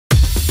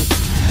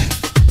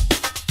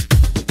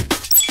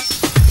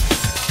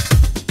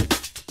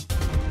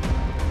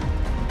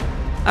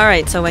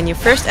Alright, so when you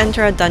first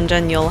enter a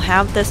dungeon, you'll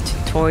have this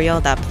tutorial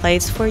that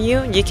plays for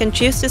you. You can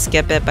choose to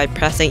skip it by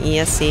pressing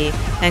ESC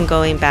and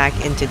going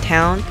back into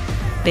town.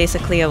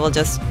 Basically, it will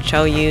just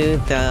show you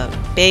the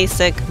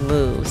basic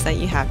moves that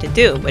you have to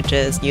do, which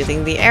is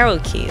using the arrow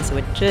keys,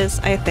 which is,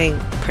 I think,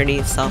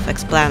 pretty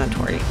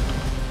self-explanatory.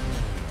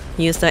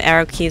 Use the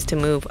arrow keys to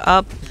move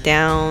up,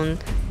 down,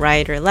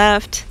 right, or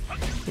left.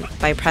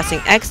 By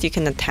pressing X, you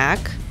can attack.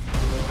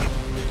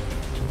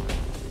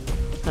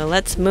 So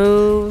let's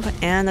move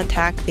and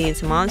attack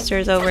these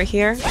monsters over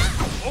here.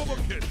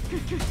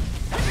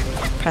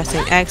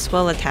 Pressing X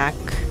will attack.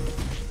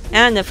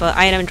 And if an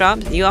item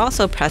drops, you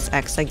also press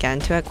X again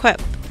to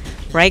equip.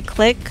 Right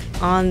click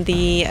on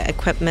the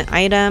equipment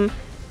item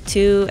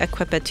to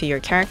equip it to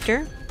your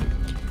character.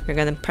 You're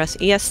gonna press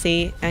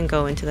ESC and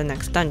go into the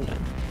next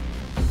dungeon.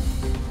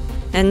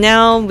 And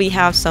now we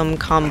have some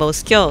combo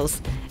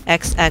skills.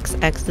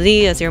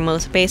 XXXZ is your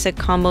most basic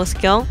combo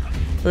skill.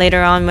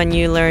 Later on, when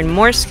you learn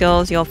more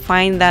skills, you'll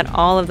find that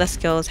all of the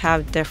skills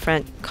have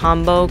different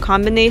combo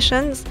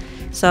combinations.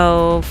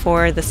 So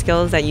for the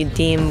skills that you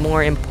deem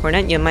more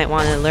important, you might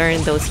want to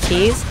learn those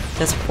keys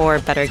just for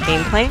better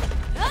gameplay.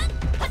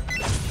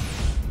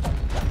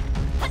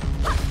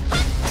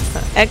 So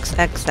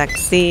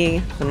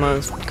XXXZ, the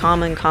most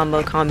common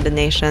combo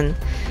combination.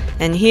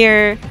 And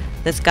here,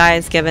 this guy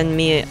has given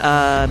me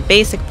a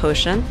basic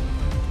potion.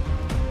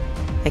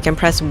 I can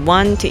press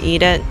 1 to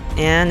eat it,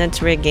 and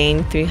it's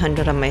regained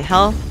 300 of my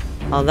health,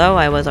 although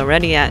I was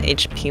already at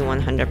HP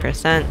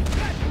 100%.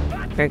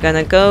 We're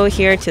gonna go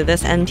here to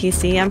this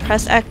NPC and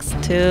press X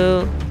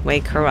to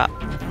wake her up.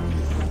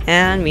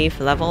 And we've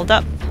leveled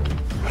up.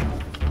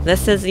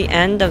 This is the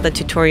end of the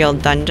tutorial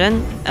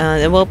dungeon.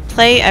 It will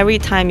play every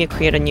time you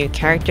create a new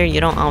character.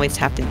 You don't always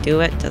have to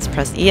do it. Just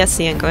press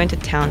ESC and go into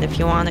town if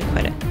you want to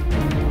quit it.